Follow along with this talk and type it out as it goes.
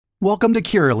Welcome to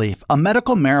Curaleaf, a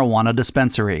medical marijuana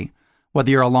dispensary.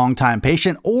 Whether you're a longtime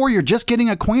patient or you're just getting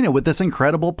acquainted with this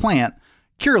incredible plant,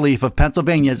 Curaleaf of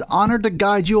Pennsylvania is honored to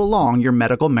guide you along your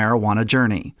medical marijuana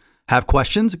journey. Have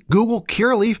questions? Google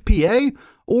Curaleaf PA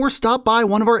or stop by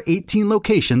one of our 18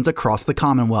 locations across the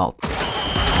Commonwealth.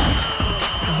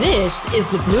 This is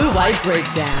the Blue White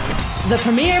Breakdown, the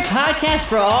premier podcast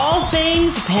for all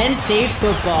things Penn State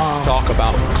football. Talk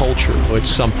about culture. It's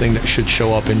something that should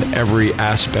show up in every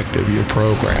aspect of your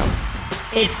program.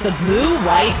 It's the Blue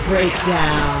White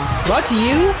Breakdown, brought to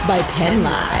you by Penn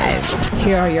Live.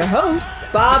 Here are your hosts,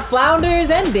 Bob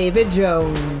Flounders and David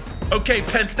Jones. Okay,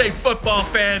 Penn State football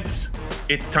fans,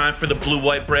 it's time for the Blue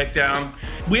White Breakdown.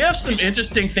 We have some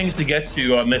interesting things to get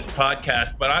to on this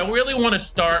podcast, but I really want to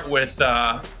start with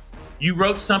you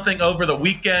wrote something over the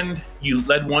weekend. You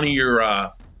led one of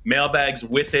your mailbags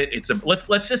with it.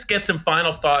 Let's just get some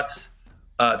final thoughts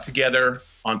together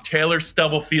on Taylor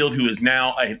Stubblefield, who is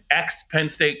now an ex-Penn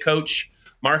State coach.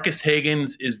 Marcus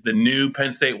Hagans is the new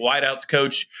Penn State wideouts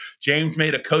coach. James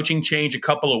made a coaching change a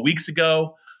couple of weeks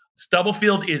ago.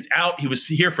 Stubblefield is out. He was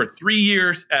here for 3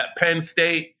 years at Penn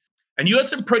State. And you had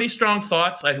some pretty strong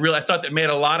thoughts. I thought that made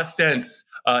a lot of sense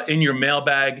in your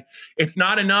mailbag. It's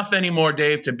not enough anymore,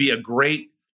 Dave, to be a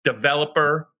great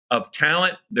developer of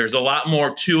talent. There's a lot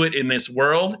more to it in this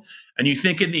world. And you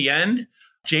think in the end,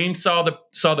 James saw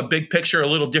the big picture a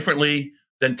little differently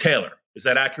than Taylor. Is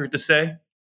that accurate to say?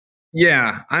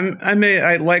 Yeah,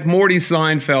 I like Morty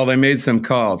Seinfeld. I made some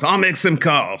calls. I'll make some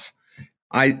calls.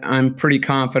 I'm pretty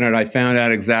confident I found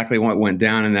out exactly what went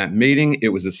down in that meeting. It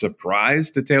was a surprise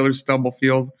to Taylor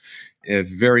Stubblefield,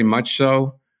 very much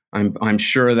so. I'm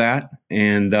sure of that,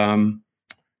 and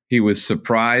he was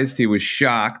surprised. He was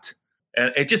shocked.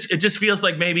 And it just feels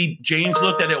like maybe James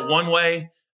looked at it one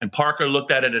way and Parker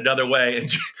looked at it another way, and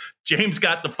James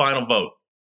got the final vote.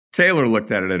 Taylor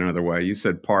looked at it another way. You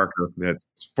said Parker. That's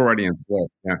Freudian slip.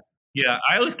 Yeah. Yeah,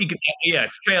 I always think,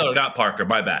 it's Taylor, not Parker.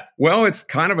 My bad. Well, it's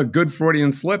kind of a good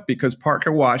Freudian slip because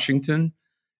Parker Washington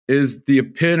is the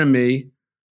epitome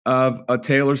of a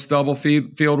Taylor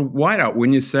Stubblefield wideout,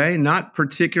 wouldn't you say? Not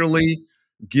particularly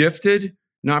gifted,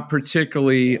 not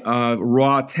particularly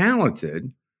raw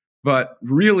talented, but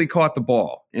really caught the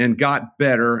ball and got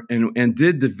better and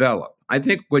did develop. I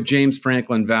think what James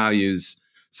Franklin values,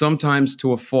 sometimes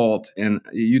to a fault, and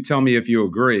you tell me if you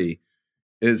agree,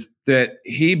 is that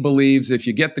he believes if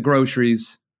you get the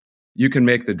groceries, you can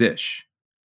make the dish.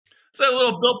 Is that a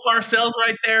little Bill Parcells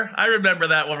right there? I remember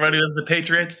that one when he was the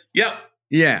Patriots. Yep.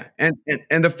 Yeah, and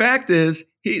the fact is,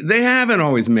 they haven't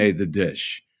always made the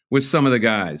dish with some of the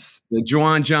guys. The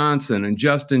Juwan Johnson and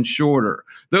Justin Shorter.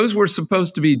 Those were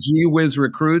supposed to be gee whiz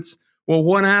recruits. Well,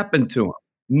 what happened to them?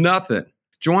 Nothing.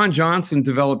 Juwan Johnson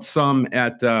developed some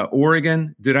at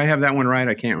Oregon. Did I have that one right?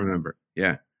 I can't remember.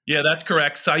 Yeah. Yeah, that's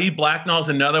correct. Saeed Blacknall's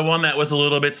another one that was a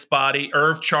little bit spotty.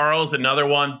 Irv Charles, another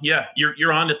one. Yeah,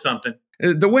 you're onto something.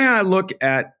 The way I look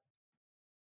at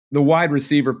the wide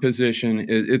receiver position,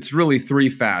 it's really three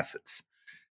facets.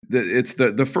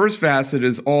 The first facet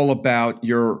is all about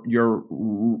your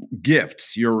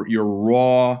gifts, your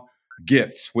raw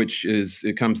gifts, which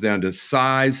it comes down to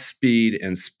size, speed,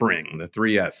 and spring, the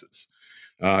three S's.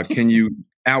 Can you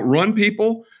outrun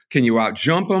people? Can you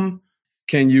outjump them?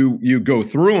 Can you go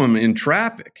through them in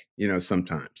traffic?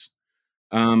 Sometimes.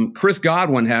 Chris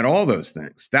Godwin had all those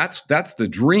things. That's the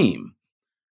dream.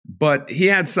 But he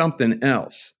had something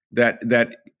else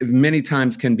that many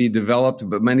times can be developed,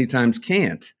 but many times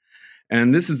can't.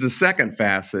 And this is the second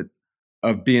facet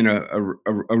of being a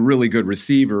really good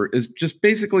receiver, is just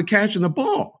basically catching the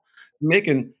ball,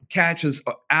 making catches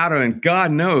out of, and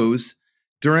God knows,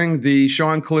 during the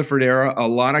Sean Clifford era, a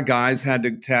lot of guys had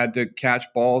to catch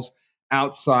balls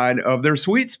outside of their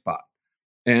sweet spot.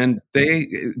 And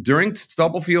during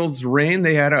Stubblefield's reign,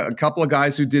 they had a couple of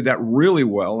guys who did that really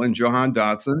well, in Jahan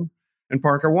Dotson and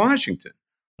Parker Washington.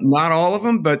 Not all of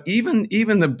them, but even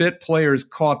the bit players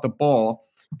caught the ball.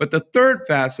 But the third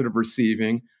facet of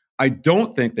receiving, I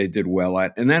don't think they did well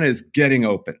at, and that is getting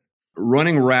open,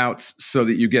 running routes so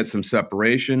that you get some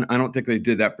separation. I don't think they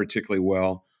did that particularly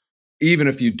well, even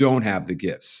if you don't have the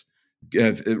gifts.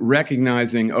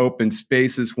 Recognizing open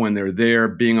spaces when they're there,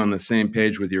 being on the same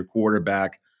page with your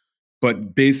quarterback,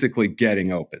 but basically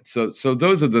getting open. So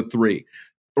those are the three: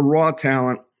 the raw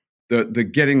talent, the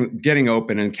getting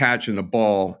open and catching the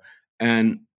ball.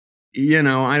 And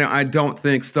I don't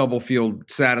think Stubblefield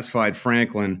satisfied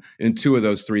Franklin in two of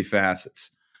those three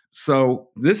facets. So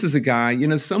this is a guy.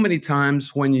 So many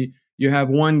times when you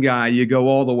have one guy, you go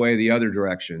all the way the other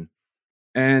direction,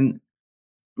 and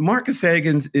Marcus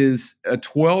Hagans is a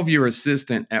 12-year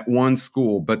assistant at one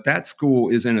school, but that school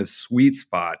is in a sweet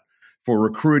spot for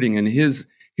recruiting, and his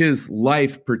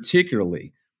life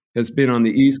particularly has been on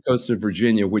the East Coast of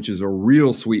Virginia, which is a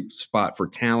real sweet spot for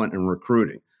talent and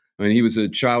recruiting. I mean, he was a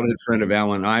childhood friend of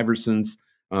Allen Iverson's.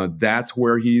 That's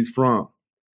where he's from.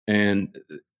 And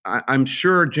I'm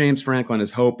sure James Franklin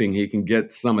is hoping he can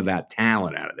get some of that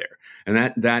talent out of there.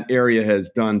 And that area has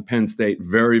done Penn State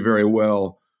very, very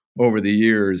well over the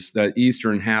years, that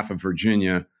eastern half of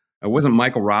Virginia. Wasn't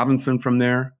Michael Robinson from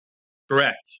there?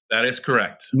 Correct. That is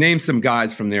correct. Name some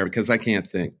guys from there, because I can't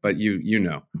think, but you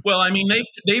know. Well, I mean,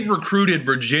 they've recruited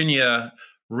Virginia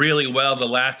really well the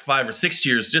last 5 or 6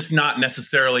 years, just not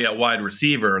necessarily at wide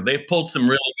receiver. They've pulled some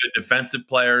really good defensive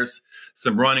players,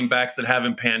 some running backs that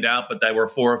haven't panned out, but they were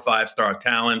 4 or 5 star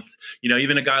talents. You know,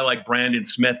 even a guy like Brandon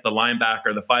Smith, the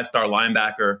linebacker, the 5-star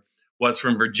linebacker, was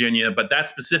from Virginia, but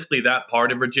that's specifically that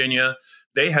part of Virginia.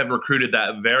 They have recruited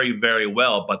that very, very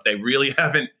well, but they really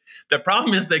haven't. The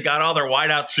problem is they got all their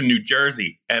wideouts from New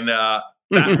Jersey, and that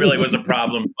really was a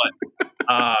problem.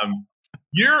 But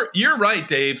you're right,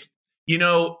 Dave. You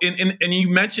know, and you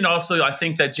mentioned also, I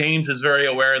think that James is very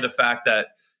aware of the fact that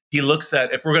he looks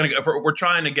at, if we're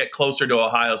trying to get closer to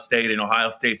Ohio State, and Ohio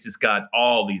State's just got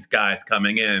all these guys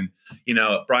coming in. You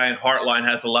know, Brian Hartline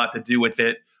has a lot to do with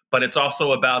it, but it's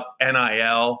also about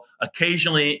NIL.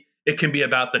 Occasionally, it can be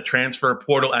about the transfer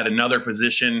portal at another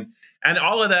position. And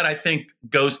all of that, I think,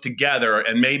 goes together.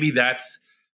 And maybe that's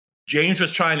James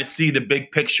was trying to see the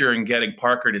big picture and getting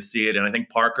Parker to see it. And I think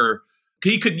Parker,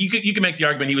 you could make the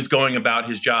argument he was going about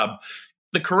his job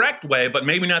the correct way, but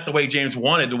maybe not the way James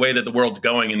wanted, the way that the world's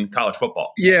going in college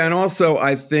football. Yeah, and also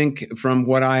I think from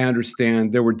what I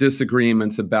understand, there were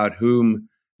disagreements about whom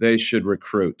they should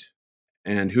recruit,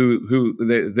 and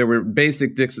there were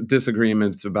basic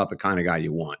disagreements about the kind of guy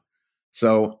you want.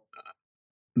 So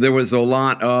there was a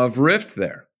lot of rift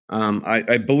there.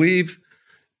 I believe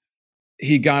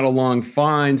he got along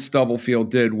fine,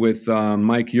 Stubblefield did, with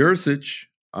Mike Yurcich.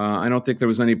 I don't think there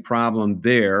was any problem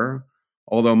there,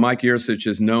 although Mike Yurcich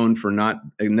is known for not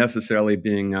necessarily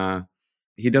being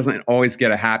he doesn't always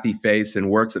get a happy face and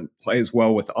works and plays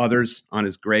well with others on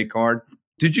his grade card.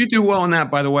 Did you do well on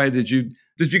that, by the way? Did you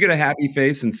get a happy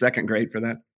face in second grade for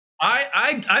that?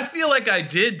 I feel like I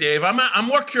did, Dave. I'm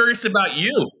more curious about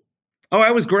you. Oh,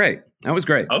 I was great.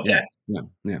 Okay.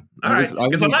 Yeah. All right.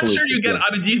 Because I'm not sure you get.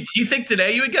 I mean, do you think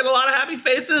today you would get a lot of happy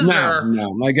faces?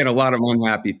 No. I get a lot of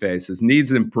unhappy faces.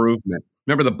 Needs improvement.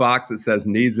 Remember the box that says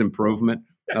needs improvement?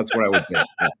 That's what I would get.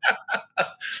 Yeah.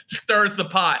 Stirs the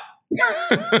pot.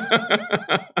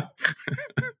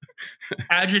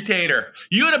 Agitator.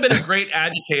 You would have been a great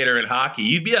agitator in hockey.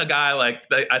 You'd be a guy like,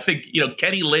 I think,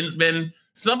 Kenny Linsman,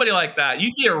 somebody like that.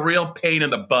 You'd be a real pain in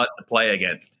the butt to play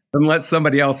against. And let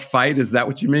somebody else fight? Is that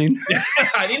what you mean?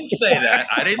 I didn't say that.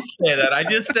 I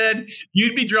just said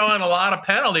you'd be drawing a lot of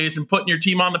penalties and putting your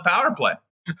team on the power play.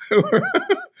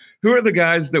 Who are the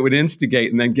guys that would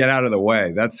instigate and then get out of the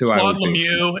way? That's who I would Claude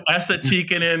Lemieux, Essa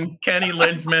Tikkanen, Kenny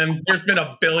Linsman. There's been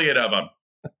a billion of them.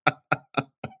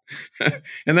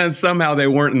 And then somehow they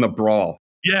weren't in the brawl.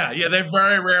 Yeah, they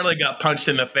very rarely got punched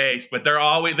in the face, but they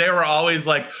were always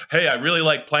like, "Hey, I really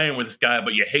like playing with this guy,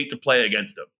 but you hate to play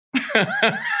against him."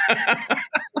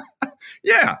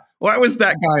 Yeah, well, I was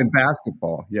that guy in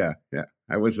basketball. Yeah,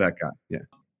 I was that guy. Yeah.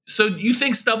 So you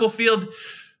think Stubblefield?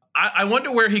 I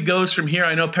wonder where he goes from here.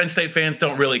 I know Penn State fans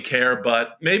don't really care,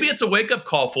 but maybe it's a wake-up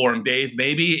call for him, Dave.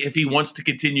 Maybe if he wants to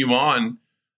continue on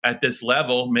at this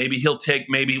level, maybe he'll take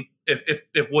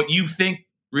if what you think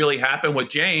really happened with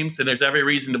James, and there's every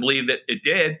reason to believe that it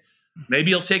did,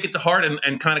 maybe he'll take it to heart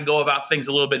and kind of go about things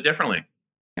a little bit differently.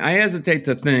 I hesitate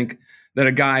to think that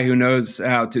a guy who knows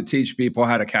how to teach people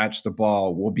how to catch the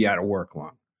ball will be out of work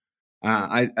long.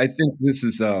 I think this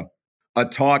is a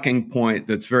talking point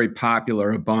that's very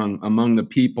popular among the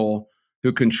people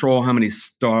who control how many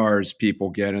stars people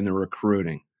get in the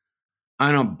recruiting.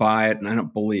 I don't buy it, and I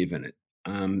don't believe in it.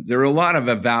 There are a lot of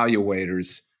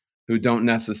evaluators who don't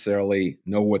necessarily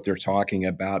know what they're talking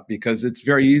about, because it's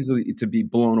very easy to be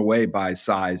blown away by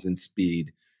size and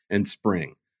speed and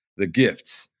spring, the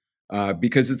gifts,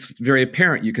 because it's very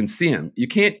apparent. You can see them. You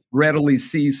can't readily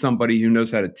see somebody who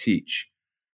knows how to teach.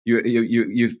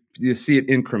 You see it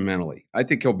incrementally. I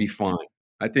think he'll be fine.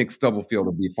 I think Stubblefield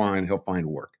will be fine. He'll find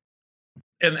work.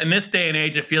 In this day and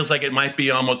age, it feels like it might be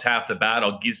almost half the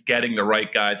battle, just getting the right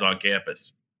guys on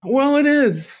campus. Well, it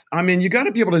is. I mean, you got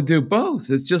to be able to do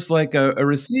both. It's just like a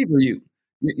receiver.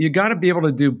 You got to be able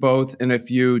to do both. And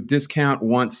if you discount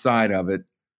one side of it,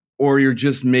 or you're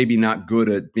just maybe not good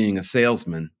at being a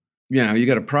salesman, you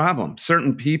got a problem.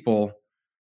 Certain people,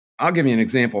 I'll give you an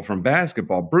example from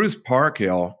basketball. Bruce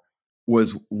Parkhill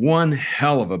was one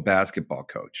hell of a basketball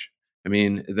coach. I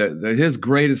mean, his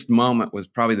greatest moment was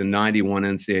probably the 91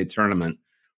 NCAA tournament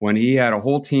when he had a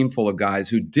whole team full of guys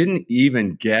who didn't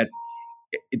even get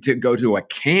to go to a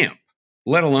camp,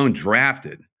 let alone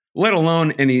drafted, let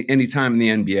alone any time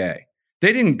in the NBA.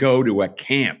 They didn't go to a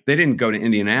camp. They didn't go to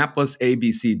Indianapolis,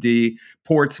 ABCD,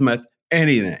 Portsmouth,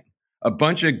 anything. A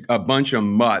bunch of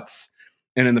mutts.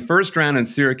 And in the first round in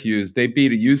Syracuse, they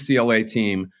beat a UCLA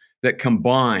team that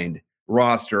combined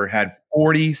roster had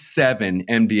 47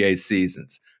 NBA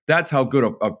seasons. That's how good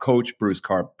a coach Bruce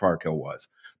Parkhill was.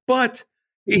 But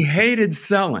he hated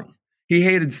selling. He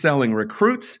hated selling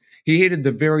recruits. He hated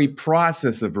the very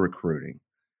process of recruiting.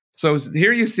 So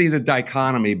here you see the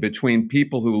dichotomy between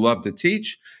people who love to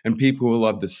teach and people who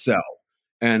love to sell.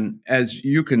 And as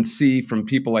you can see from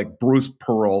people like Bruce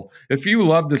Pearl, if you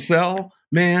love to sell,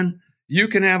 man, you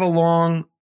can have a long,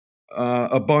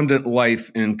 abundant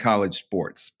life in college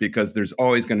sports because there's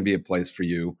always going to be a place for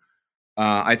you.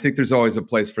 I think there's always a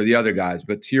place for the other guys.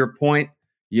 But to your point,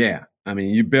 yeah, I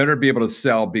mean, you better be able to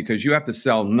sell because you have to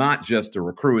sell not just to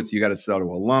recruits. You got to sell to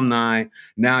alumni.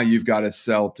 Now you've got to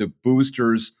sell to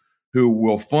boosters who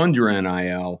will fund your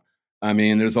NIL. I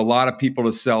mean, there's a lot of people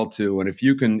to sell to. And if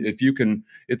you can,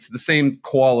 it's the same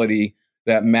quality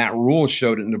that Matt Rule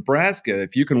showed at Nebraska.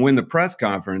 If you can win the press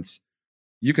conference,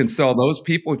 you can sell those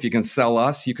people. If you can sell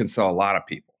us, you can sell a lot of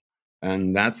people.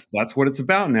 And that's what it's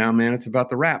about now, man. It's about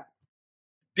the rap.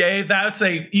 Dave,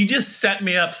 you just set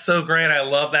me up so great. I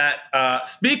love that.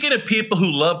 Speaking of people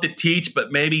who love to teach,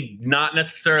 but maybe not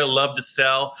necessarily love to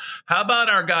sell, how about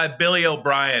our guy, Billy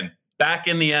O'Brien, back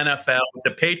in the NFL with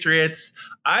the Patriots?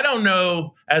 I don't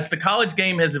know, as the college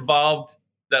game has evolved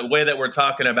that way that we're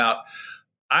talking about,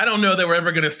 I don't know that we're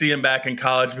ever going to see him back in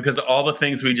college because of all the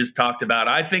things we just talked about.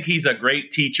 I think he's a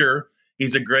great teacher.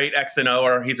 He's a great X and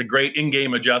O'er. He's a great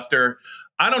in-game adjuster.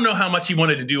 I don't know how much he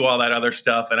wanted to do all that other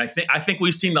stuff, and I think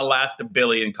we've seen the last of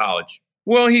Billy in college.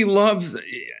 Well, he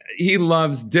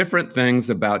loves different things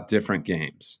about different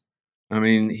games. I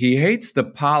mean, he hates the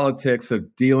politics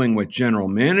of dealing with general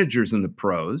managers in the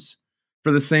pros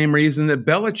for the same reason that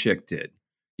Belichick did.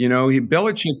 You know,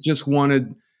 Belichick just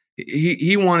wanted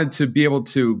he wanted to be able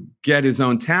to get his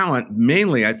own talent,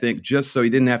 mainly, I think, just so he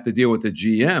didn't have to deal with the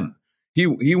GM.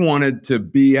 He wanted to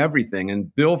be everything,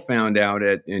 and Bill found out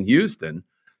in Houston.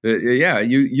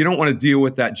 You don't want to deal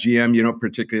with that GM you don't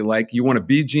particularly like. You want to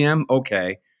be GM,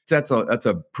 okay? That's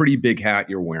a pretty big hat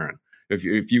you're wearing.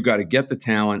 If you got to get the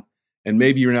talent, and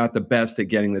maybe you're not the best at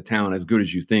getting the talent as good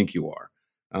as you think you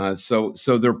are. So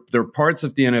there are parts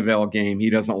of the NFL game he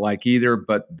doesn't like either.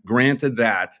 But granted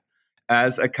that,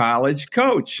 as a college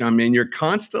coach, I mean, you're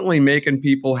constantly making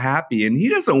people happy, and he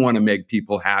doesn't want to make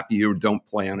people happy who don't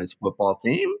play on his football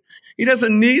team. He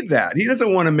doesn't need that. He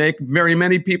doesn't want to make very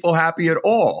many people happy at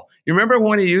all. You remember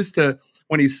when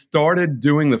he started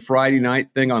doing the Friday night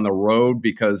thing on the road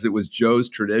because it was Joe's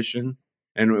tradition,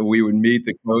 and we would meet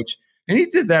the coach, and he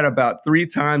did that about 3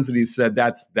 times, and he said,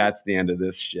 "That's the end of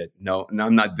this shit. No,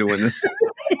 I'm not doing this."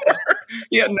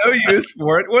 He had no use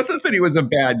for it. It wasn't that he was a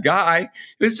bad guy.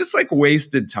 It was just like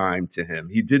wasted time to him.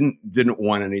 He didn't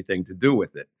want anything to do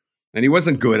with it. And he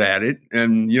wasn't good at it.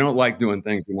 And you don't like doing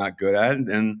things you're not good at.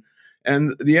 And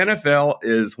the NFL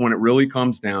is, when it really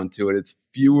comes down to it, it's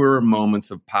fewer moments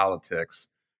of politics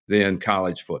than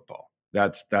college football.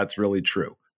 That's really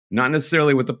true. Not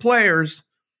necessarily with the players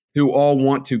who all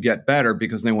want to get better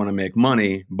because they want to make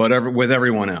money, but with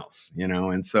everyone else, you know.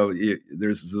 And so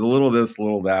there's a little this, a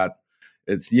little that.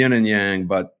 It's yin and yang,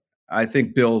 but I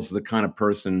think Bill's the kind of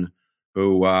person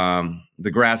who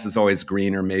the grass is always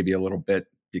greener, maybe a little bit,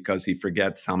 because he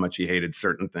forgets how much he hated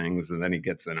certain things, and then he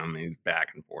gets in them, and he's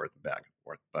back and forth.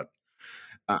 But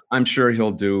I'm sure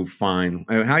he'll do fine.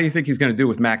 How do you think he's going to do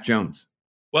with Mac Jones?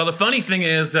 Well, the funny thing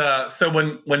is, so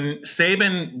when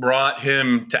Saban brought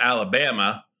him to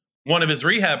Alabama, one of his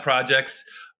rehab projects,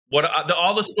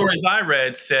 all the stories I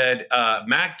read said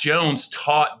Mac Jones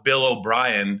taught Bill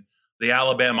O'Brien the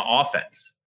Alabama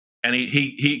offense. And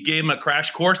he gave him a crash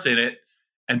course in it.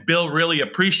 And Bill really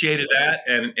appreciated that.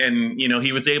 And you know,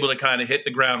 he was able to kind of hit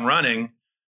the ground running.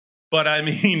 But I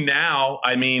mean,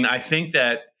 I think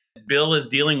that Bill is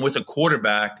dealing with a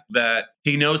quarterback that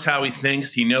he knows how he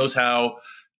thinks. He knows how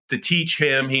to teach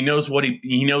him. He knows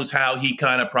he knows how he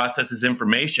kind of processes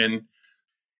information.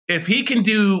 If he can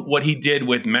do what he did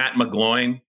with Matt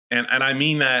McGloin, and I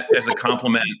mean that as a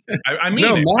compliment. I mean,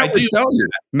 no,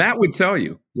 Matt would tell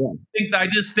you. Yeah. I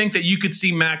just think that you could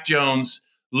see Mac Jones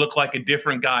look like a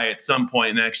different guy at some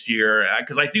point next year,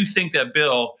 because I do think that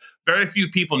Bill, very few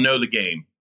people know the game,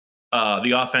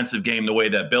 the offensive game, the way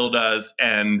that Bill does.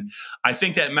 And I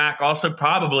think that Mac also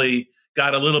probably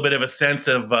got a little bit of a sense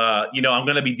of, I'm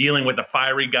going to be dealing with a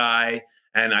fiery guy.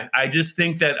 And I just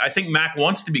think Mac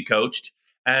wants to be coached.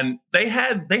 And they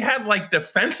had like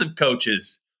defensive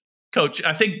coaches.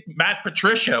 I think Matt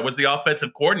Patricia was the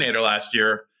offensive coordinator last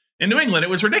year in New England. It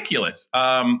was ridiculous.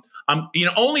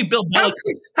 Only Bill Belichick.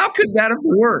 How could that have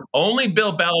worked? Only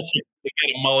Bill Belichick could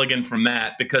get a mulligan from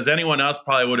that, because anyone else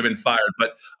probably would have been fired.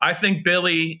 But I think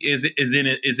Billy is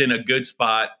in a good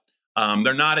spot.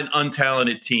 They're not an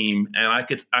untalented team, and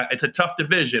it's a tough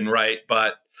division, right?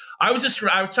 But I was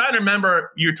trying to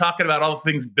remember, you're talking about all the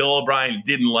things Bill O'Brien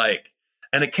didn't like,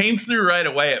 and it came through right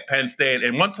away at Penn State.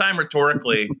 And one time,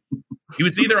 rhetorically, he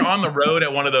was either on the road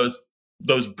at one of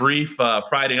those brief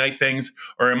Friday night things,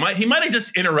 or he might have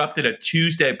just interrupted a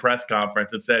Tuesday press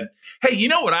conference and said, "Hey, you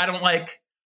know what I don't like?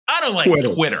 I don't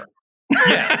like Twitter."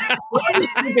 Yeah. So I was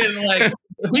thinking, like,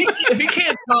 if he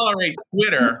can't tolerate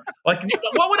Twitter, like,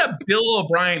 what would a Bill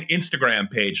O'Brien Instagram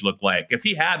page look like if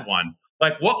he had one?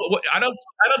 Like, what I don't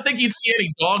think you'd see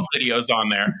any dog videos on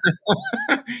there.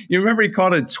 You remember he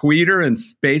called it Tweeter and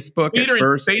Facebook at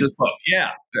first?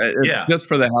 Just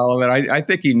for the hell of it. I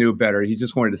think he knew better. He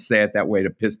just wanted to say it that way to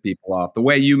piss people off. The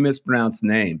way you mispronounce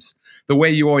names. The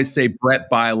way you always say Brett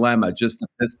Bielema just to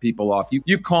piss people off.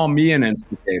 You call me an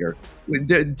instigator.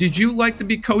 Did you like to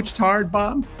be coached hard,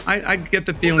 Bob? I get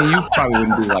the feeling you probably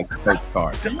wouldn't be like coached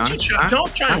hard.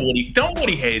 Don't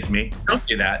Woody Hayes me. Don't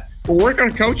do that. Well, we're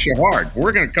going to coach you hard.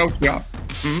 We're going to coach you up.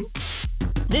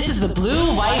 This is the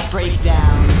Blue-White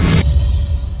Breakdown.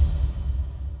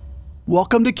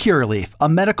 Welcome to Curaleaf, a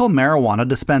medical marijuana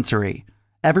dispensary.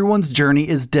 Everyone's journey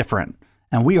is different,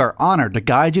 and we are honored to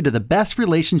guide you to the best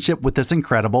relationship with this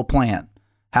incredible plant.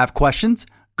 Have questions?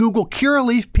 Google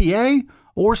Curaleaf PA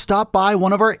or stop by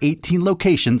one of our 18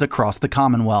 locations across the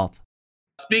Commonwealth.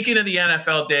 Speaking of the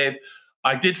NFL, Dave,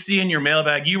 I did see in your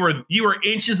mailbag you were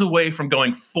inches away from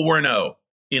going 4-0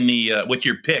 in the with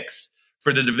your picks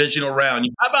for the divisional round.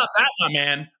 How about that, my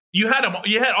man? You had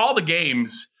all the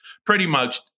games pretty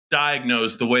much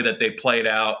diagnosed the way that they played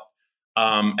out,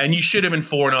 and you should have been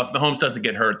 4-0. If Mahomes doesn't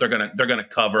get hurt, they're gonna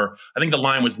cover. I think the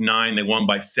line was 9. They won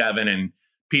by 7, and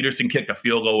Peterson kicked a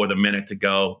field goal with a minute to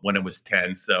go when it was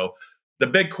 10. So the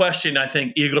big question I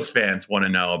think Eagles fans want to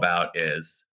know about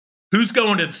is, who's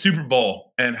going to the Super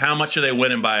Bowl, and how much are they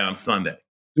winning by on Sunday?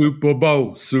 Super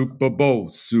Bowl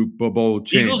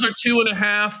champs. Eagles are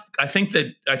 2.5. I think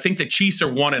the Chiefs are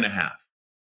 1.5.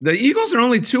 The Eagles are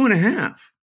only 2.5.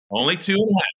 Only 2.5.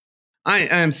 I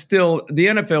am still. The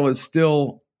NFL is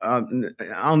still.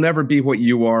 I'll never be what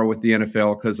you are with the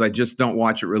NFL because I just don't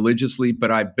watch it religiously.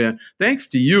 But I've been, thanks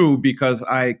to you, because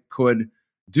I could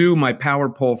do my power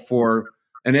poll for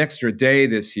an extra day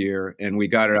this year, and we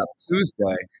got it up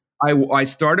Tuesday. I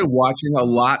started watching a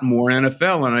lot more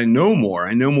NFL, and I know more.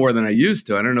 I know more than I used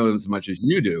to. I don't know as much as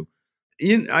you do.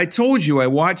 I told you I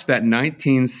watched that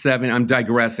 1970. I'm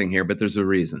digressing here, but there's a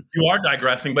reason. You are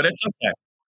digressing, but it's okay.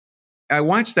 I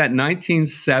watched that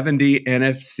 1970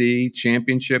 NFC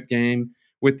championship game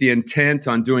with the intent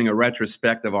on doing a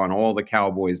retrospective on all the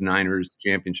Cowboys-Niners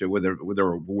championship, where there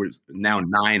was now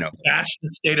 9 of them. Bash the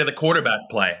state of the quarterback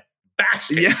play. Bash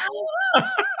it. Yeah.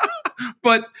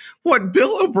 But what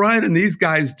Bill O'Brien and these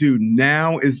guys do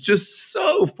now is just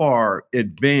so far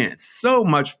advanced, so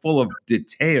much full of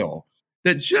detail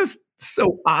that just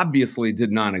so obviously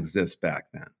did not exist back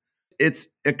then. It's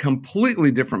a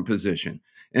completely different position.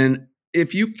 And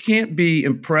if you can't be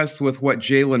impressed with what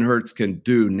Jalen Hurts can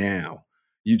do now,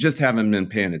 you just haven't been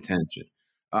paying attention.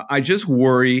 I just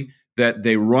worry that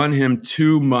they run him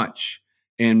too much,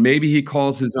 and maybe he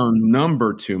calls his own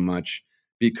number too much,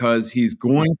 because he's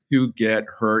going to get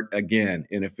hurt again.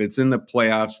 And if it's in the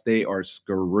playoffs, they are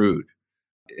screwed.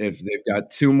 If they've got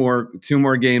two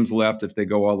more games left, if they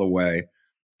go all the way,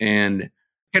 and it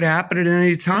could happen at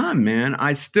any time, man.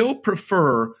 I still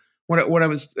prefer what I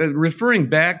was referring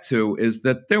back to is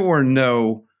that there were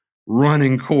no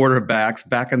running quarterbacks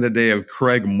back in the day of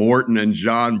Craig Morton and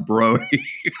John Brody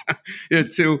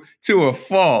to a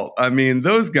fault. I mean,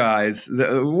 those guys,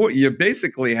 you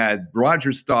basically had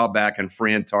Roger Staubach and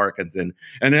Fran Tarkenton,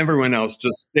 and everyone else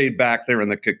just stayed back there in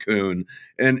the cocoon.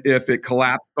 And if it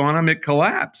collapsed on them, it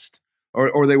collapsed.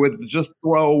 Or they would just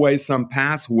throw away some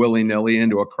pass willy-nilly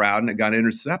into a crowd and it got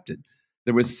intercepted.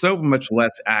 There was so much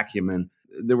less acumen.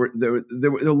 There were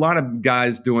a lot of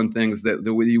guys doing things that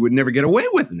you would never get away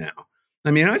with now.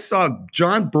 I mean, I saw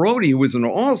John Brody, who was an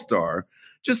all-star,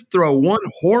 just throw one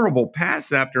horrible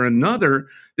pass after another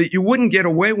that you wouldn't get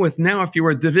away with now if you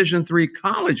were a Division III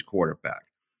college quarterback.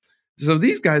 So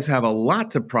these guys have a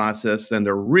lot to process, and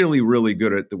they're really, really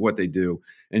good at what they do.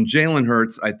 And Jalen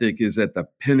Hurts, I think, is at the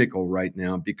pinnacle right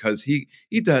now because he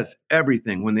does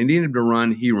everything. When they need him to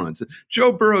run, he runs.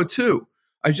 Joe Burrow, too.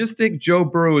 I just think Joe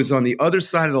Burrow is on the other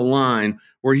side of the line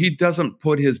where he doesn't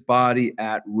put his body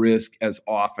at risk as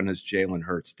often as Jalen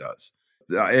Hurts does.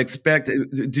 I expect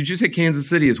 – did you say Kansas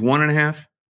City is 1.5?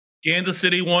 Kansas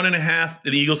City 1.5,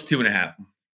 the Eagles 2.5.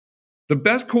 The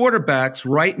best quarterbacks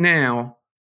right now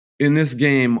in this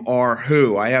game are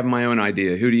who? I have my own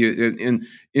idea. Who do you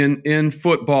in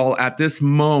football at this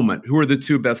moment? Who are the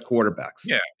two best quarterbacks?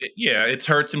 Yeah, it's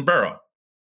Hurts and Burrow.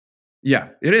 Yeah,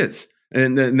 it is,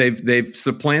 and they've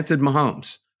supplanted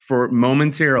Mahomes for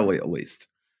momentarily at least.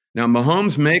 Now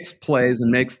Mahomes makes plays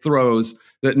and makes throws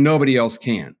that nobody else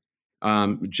can.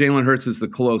 Jalen Hurts is the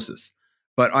closest,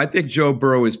 but I think Joe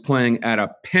Burrow is playing at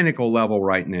a pinnacle level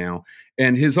right now.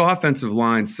 And his offensive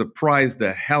line surprised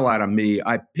the hell out of me.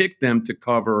 I picked them to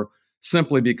cover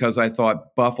simply because I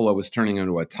thought Buffalo was turning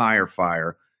into a tire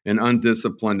fire and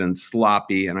undisciplined and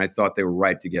sloppy, and I thought they were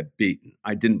right to get beaten.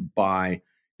 I didn't buy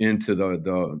into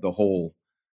the whole,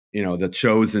 the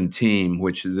chosen team,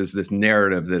 which is this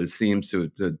narrative that it seems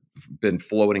to have been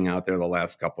floating out there the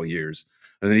last couple of years.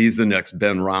 And then he's the next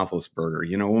Ben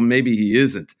Roethlisberger. Well, maybe he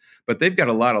isn't, but they've got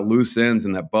a lot of loose ends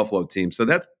in that Buffalo team. So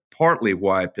that's partly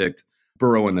why I picked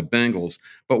Burrow and the Bengals.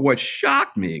 But what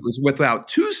shocked me was without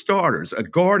two starters, a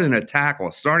guard and a tackle,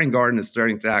 a starting guard and a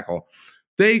starting tackle,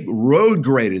 they road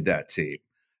graded that team.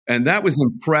 And that was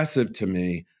impressive to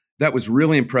me. That was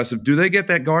really impressive. Do they get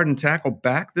that guard and tackle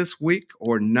back this week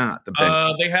or not? The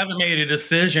Bengals? They haven't made a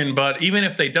decision, but even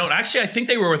if they don't, actually, I think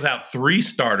they were without 3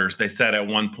 starters, they said at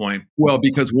one point. Well,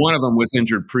 because one of them was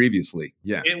injured previously.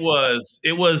 Yeah. It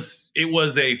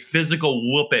was a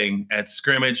physical whooping at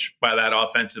scrimmage by that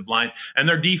offensive line, and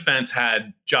their defense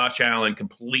had Josh Allen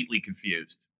completely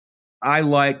confused. I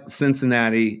like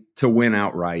Cincinnati to win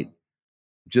outright.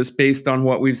 Just based on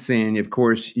what we've seen. Of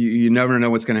course, you never know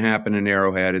what's going to happen in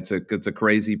Arrowhead. It's a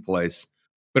crazy place.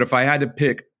 But if I had to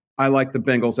pick, I like the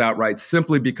Bengals outright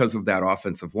simply because of that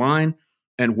offensive line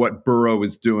and what Burrow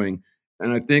is doing.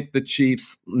 And I think the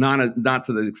Chiefs, not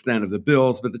to the extent of the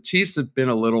Bills, but the Chiefs have been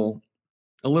a little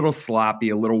sloppy,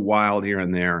 a little wild here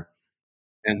and there.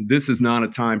 And this is not a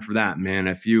time for that, man.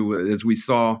 If you, as we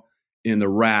saw in the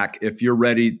rack, if you're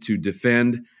ready to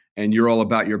defend and you're all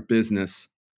about your business,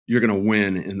 you're going to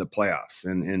win in the playoffs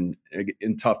and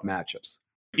in tough matchups.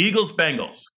 Eagles,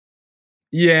 Bengals.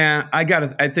 Yeah,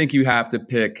 I think you have to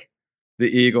pick the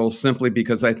Eagles simply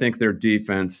because I think their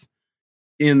defense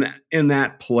in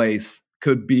that place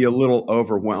could be a little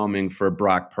overwhelming for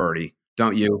Brock Purdy,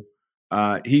 don't you?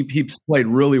 He's played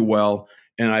really well,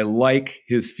 and I like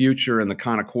his future and the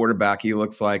kind of quarterback he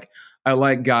looks like. I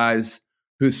like guys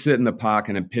who sit in the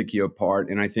pocket and pick you apart,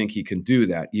 and I think he can do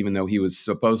that, even though he was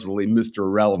supposedly Mr.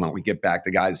 Irrelevant. We get back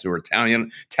to guys who are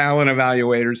talent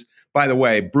evaluators. By the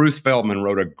way, Bruce Feldman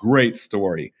wrote a great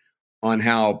story on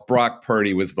how Brock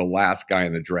Purdy was the last guy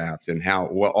in the draft and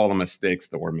all the mistakes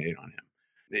that were made on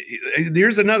him.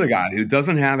 There's another guy who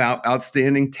doesn't have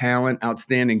outstanding talent,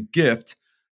 outstanding gift,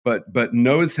 but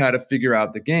knows how to figure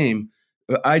out the game.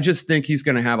 I just think he's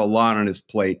going to have a lot on his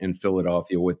plate in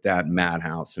Philadelphia with that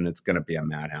madhouse, and it's going to be a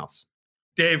madhouse.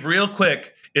 Dave, real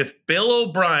quick, if Bill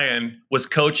O'Brien was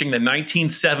coaching the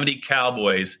 1970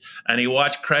 Cowboys and he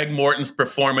watched Craig Morton's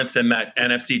performance in that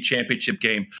NFC Championship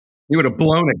game, he would have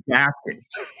blown a gasket.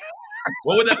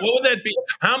 What would that be?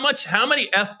 How many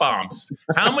F-bombs?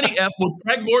 Would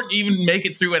Craig Morton even make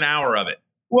it through an hour of it?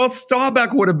 Well,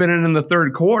 Staubach would have been in the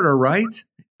third quarter, right?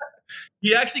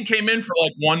 He actually came in for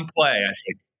like one play, I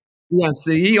think. Yeah,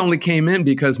 see, he only came in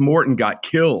because Morton got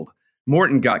killed.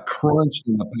 Morton got crunched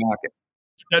in the pocket.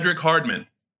 Cedric Hardman.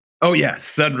 Oh, yeah,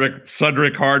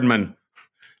 Cedric Hardman.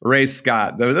 Ray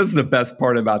Scott. This is the best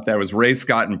part about that was Ray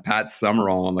Scott and Pat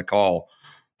Summerall on the call.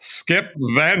 Skip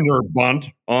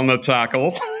Vanderbunt on the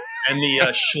tackle. And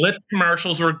the Schlitz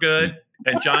commercials were good.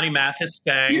 And Johnny Mathis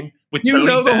sang with you Tony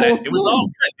know the Bennett. whole thing. It was all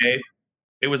good, Dave.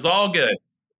 It was all good.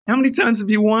 How many times have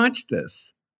you watched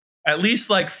this? At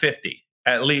least like 50.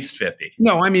 At least 50.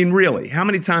 No, I mean, really. How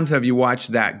many times have you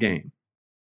watched that game?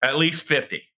 At least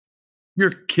 50. You're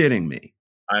kidding me.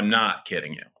 I'm not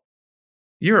kidding you.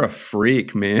 You're a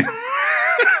freak, man.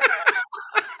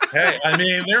 Hey, I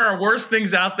mean, there are worse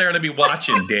things out there to be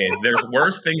watching, Dave. There's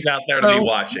worse things out there to be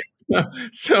watching.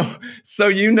 So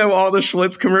you know all the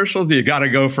Schlitz commercials? You got to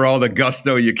go for all the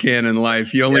gusto you can in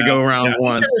life. You only go around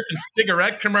once. There were some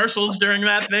cigarette commercials during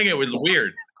that thing. It was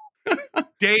weird.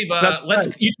 Dave,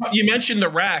 you mentioned the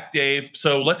rack, Dave.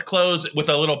 So let's close with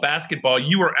a little basketball.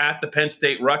 You were at the Penn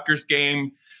State Rutgers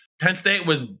game. Penn State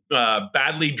was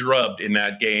badly drubbed in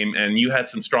that game, and you had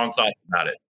some strong thoughts about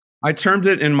it. I termed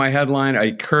it in my headline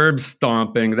a curb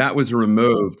stomping. That was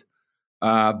removed,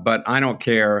 but I don't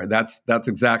care. That's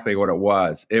exactly what it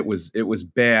was. It was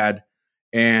bad,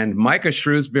 and Micah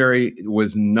Shrewsbury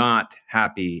was not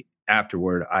happy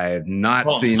afterward. I have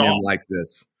not seen him like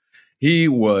this.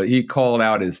 He called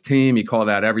out his team. He called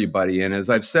out everybody. And as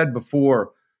I've said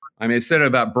before, I said it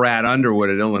about Brad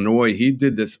Underwood at Illinois. He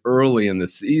did this early in the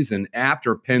season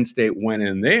after Penn State went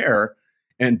in there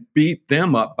and beat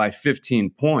them up by 15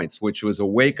 points, which was a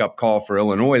wake-up call for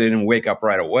Illinois. They didn't wake up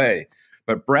right away.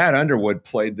 But Brad Underwood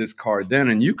played this card then,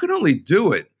 and you can only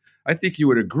do it, I think you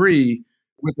would agree,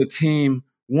 with a team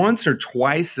once or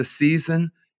twice a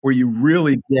season where you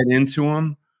really get into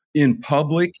them in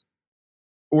public,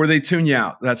 or they tune you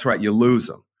out. That's right, you lose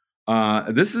them.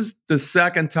 This is the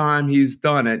second time he's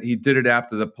done it. He did it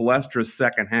after the Palestra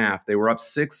second half. They were up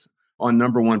 6 on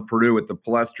number 1 Purdue at the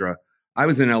Palestra. I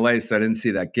was in LA, so I didn't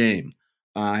see that game.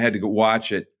 I had to go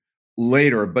watch it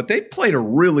later. But they played a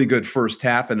really good first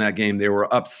half in that game. They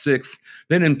were up 6.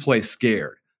 They didn't play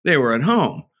scared. They were at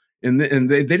home. And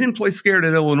they didn't play scared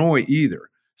at Illinois either.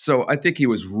 So I think he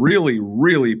was really,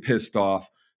 really pissed off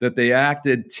that they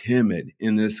acted timid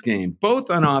in this game,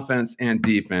 both on offense and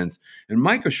defense. And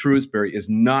Micah Shrewsbury is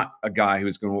not a guy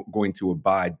who's going to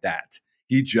abide that.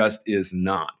 He just is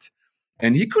not.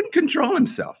 And he couldn't control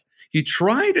himself. He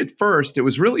tried at first. It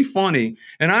was really funny.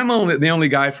 And I'm the only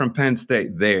guy from Penn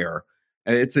State there.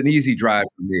 It's an easy drive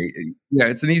for me. Yeah,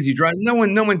 it's an easy drive. No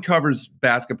one covers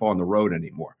basketball on the road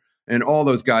anymore. And all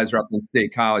those guys are up in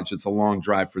State College. It's a long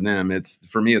drive for them.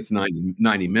 For me, it's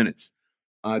 90 minutes.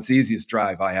 It's the easiest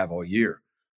drive I have all year.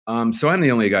 So I'm the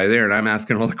only guy there, and I'm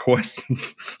asking all the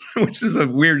questions, which is a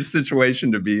weird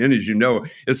situation to be in, as you know,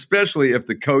 especially if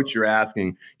the coach you're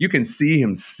asking, you can see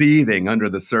him seething under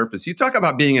the surface. You talk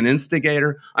about being an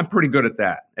instigator. I'm pretty good at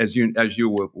that, as you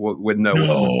would know.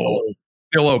 No.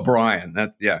 Bill O'Brien.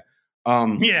 Yeah.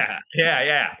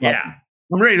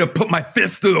 I'm ready to put my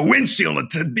fist through the windshield,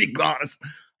 to be honest.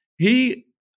 He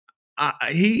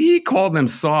called them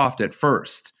soft at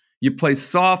first. You play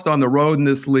soft on the road in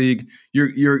this league,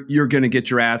 you're going to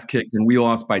get your ass kicked, and we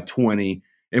lost by 20,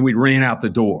 and we ran out the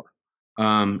door.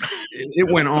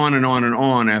 It went on and on and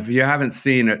on. If you haven't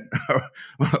seen it,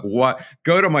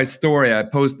 go to my story. I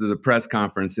posted the press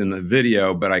conference in the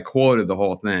video, but I quoted the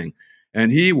whole thing,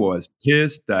 and he was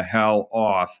pissed the hell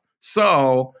off.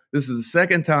 So this is the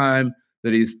second time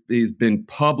that he's been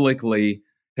publicly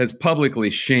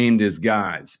shamed his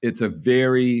guys. It's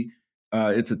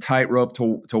a tightrope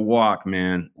to walk,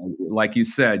 man. Like you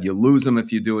said, you lose them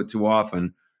if you do it too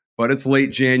often. But it's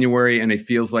late January, and it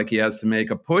feels like he has to make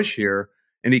a push here,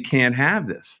 and he can't have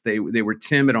this. They were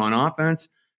timid on offense,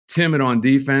 timid on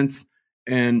defense,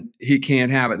 and he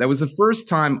can't have it. That was the first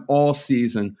time all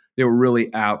season they were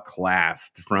really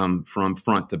outclassed from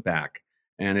front to back,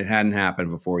 and it hadn't happened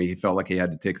before. He felt like he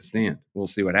had to take a stand. We'll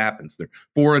see what happens. They're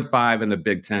 4-5 in the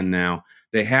Big Ten now.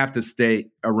 They have to stay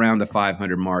around the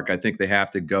 500 mark. I think they have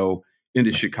to go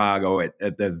into Chicago at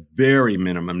the very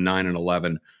minimum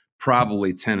 9-11,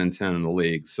 probably 10-10 in the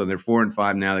league. So they're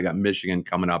 4-5 now. They got Michigan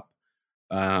coming up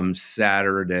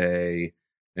Saturday.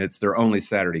 It's their only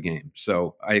Saturday game.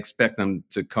 So I expect them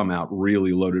to come out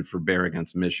really loaded for bear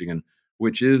against Michigan,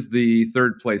 which is the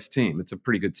third place team. It's a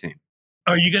pretty good team.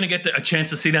 Are you going to get a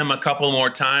chance to see them a couple more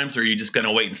times, or are you just going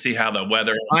to wait and see how the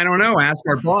weather? I don't know. Ask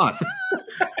our boss.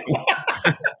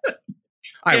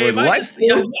 I think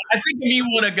if you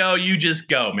want to go, you just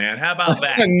go, man. How about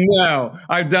that? No,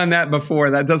 I've done that before.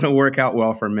 That doesn't work out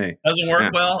well for me. Doesn't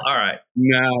work well? All right.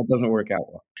 No, it doesn't work out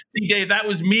well. See, Dave, that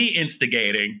was me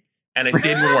instigating, and it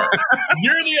didn't work.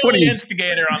 You're the only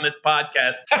instigator on this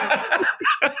podcast.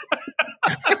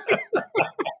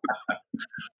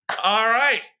 All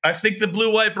right. I think the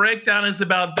blue-white breakdown is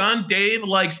about done. Dave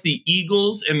likes the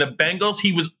Eagles and the Bengals.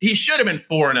 He should have been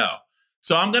 4-0.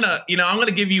 So I'm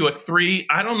gonna give you a 3.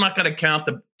 I'm not gonna count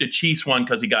the Chiefs one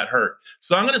because he got hurt.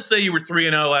 So I'm gonna say you were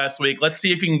 3-0 last week. Let's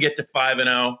see if you can get to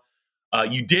 5-0.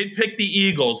 You did pick the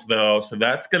Eagles though, so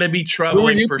that's gonna be troubling. Who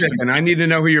are you picking? I need to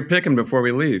know who you're picking before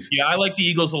we leave. Yeah, I like the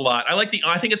Eagles a lot. I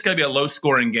think it's gonna be a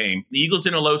low-scoring game. The Eagles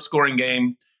in a low-scoring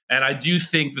game, and I do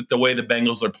think that the way the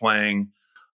Bengals are playing,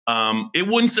 it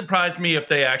wouldn't surprise me if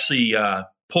they actually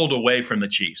pulled away from the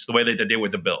Chiefs the way they did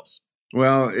with the Bills.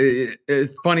 Well,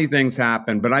 funny things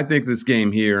happen, but I think this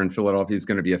game here in Philadelphia is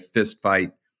going to be a fist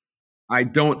fight. I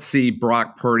don't see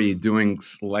Brock Purdy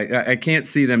I can't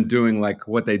see them doing like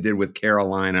what they did with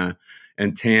Carolina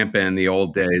and Tampa in the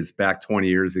old days back 20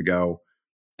 years ago.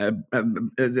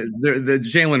 The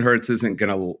Jalen Hurts isn't going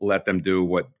to let them do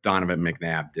what Donovan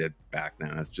McNabb did back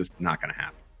then. That's just not going to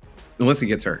happen unless he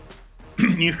gets hurt.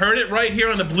 You heard it right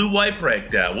here on the Blue White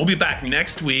Breakdown. We'll be back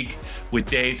next week with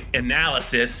Dave's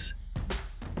analysis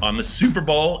on the Super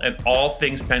Bowl and all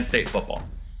things Penn State football.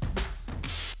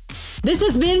 This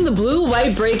has been the Blue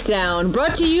White Breakdown,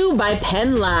 brought to you by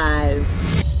Penn Live.